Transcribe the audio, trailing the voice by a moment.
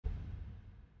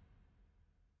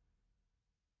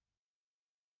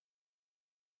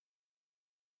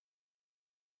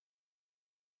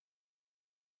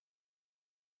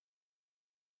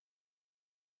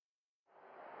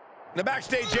The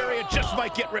backstage area just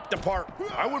might get ripped apart.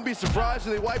 I wouldn't be surprised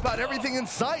if they wipe out everything in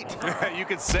sight. You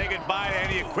could say goodbye to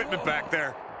any equipment back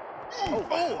there.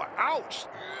 Oh, ouch.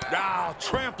 Ah,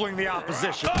 trampling the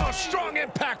opposition. Oh, strong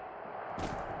impact.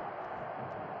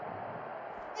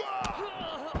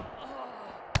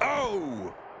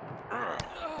 Oh!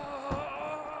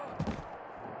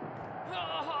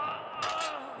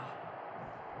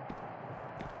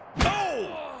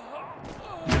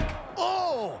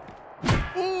 Oh!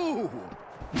 Ooh!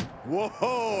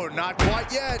 Whoa, not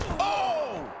quite yet.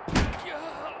 Oh!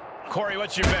 Corey,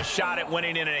 what's your best shot at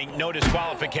winning in a no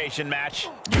disqualification match?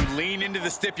 You lean into the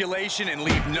stipulation and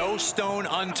leave no stone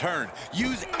unturned.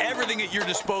 Use everything at your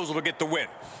disposal to get the win.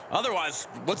 Otherwise,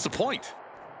 what's the point?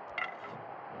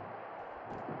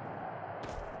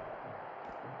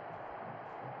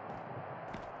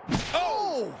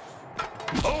 Oh!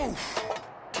 Oh!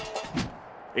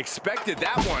 Expected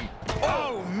that one.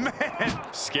 Oh, man!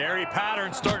 Scary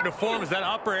pattern starting to form as that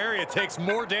upper area takes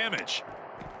more damage.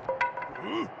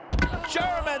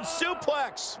 German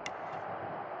suplex.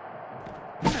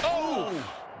 Oh!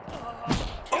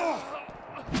 Oh!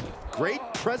 Great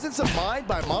presence of mind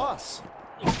by Moss.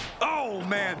 Oh,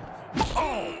 man!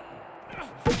 Oh!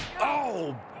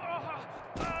 Oh!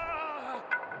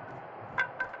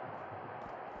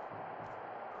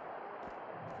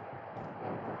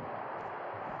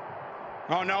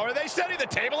 Oh no, are they setting the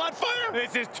table on fire?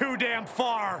 This is too damn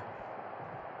far.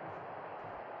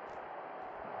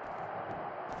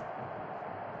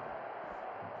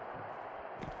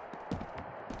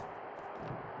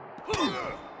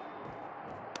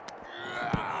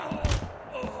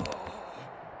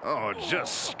 Oh,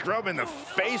 just scrubbing the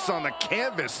face on the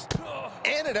canvas.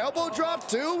 And an elbow drop,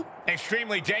 too?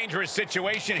 Extremely dangerous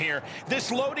situation here. This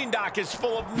loading dock is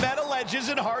full of metal edges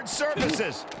and hard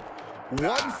surfaces.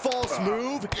 One false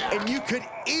move, and you could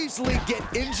easily get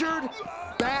injured.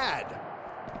 Bad.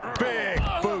 Big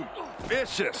boot.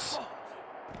 Vicious.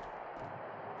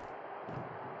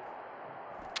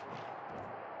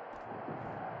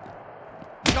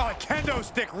 Oh, a kendo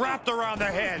stick wrapped around the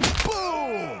head.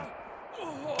 Boom!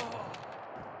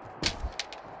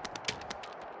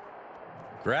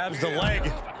 Grabs the leg.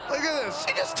 Look at this.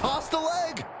 He just tossed the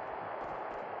leg.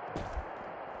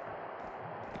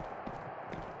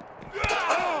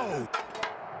 Oh!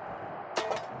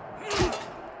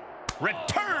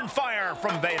 Return fire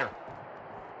from Vader.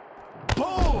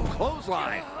 Boom!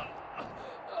 Clothesline.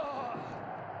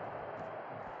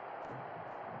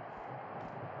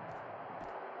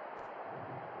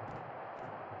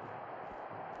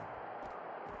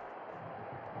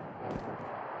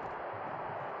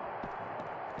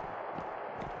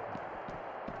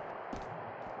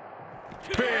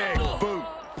 Big boot.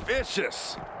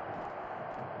 Vicious.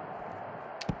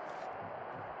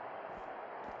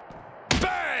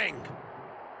 Bang!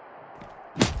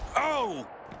 Oh!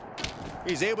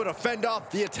 He's able to fend off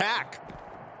the attack.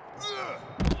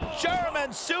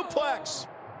 German suplex.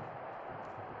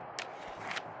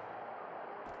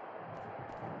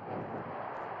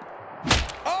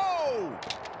 Oh!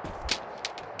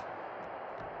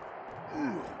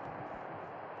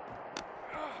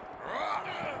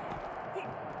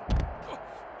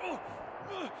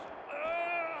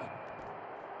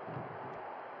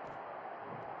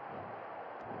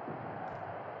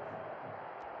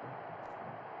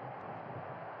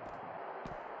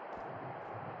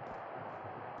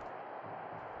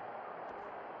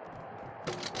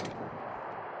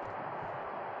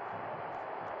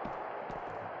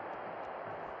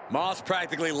 Moss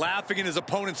practically laughing in his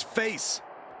opponent's face.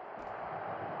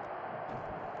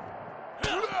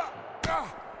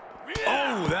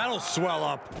 Oh, that'll swell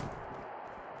up.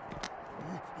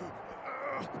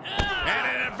 And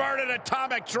an inverted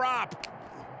atomic drop.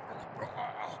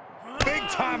 Big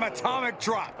time atomic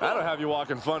drop. That'll have you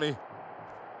walking funny.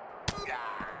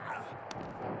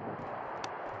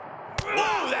 Ooh,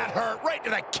 that hurt right to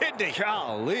the kidney.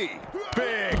 Golly.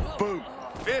 Big boot.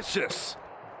 Vicious.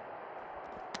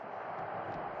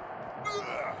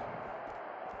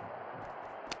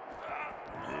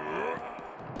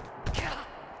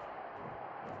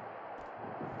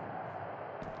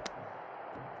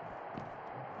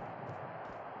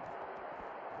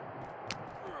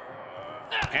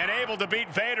 And able to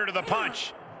beat Vader to the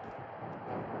punch.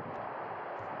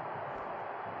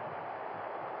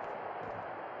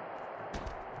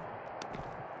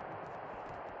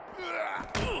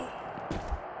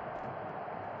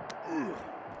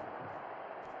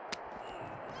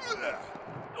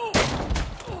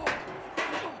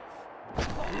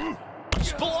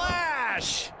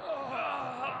 Splash!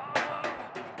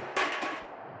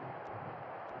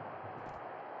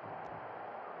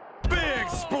 Big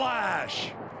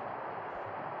splash.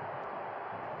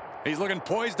 He's looking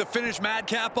poised to finish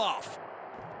Madcap off.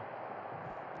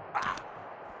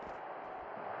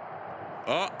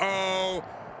 Uh-oh.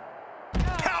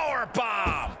 Power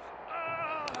bomb.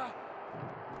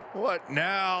 What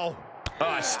now?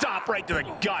 Stop right to the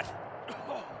gut.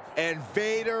 And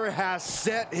Vader has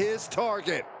set his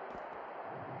target.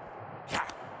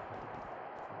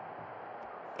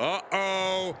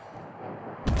 Uh-oh.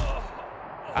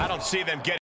 I don't see them getting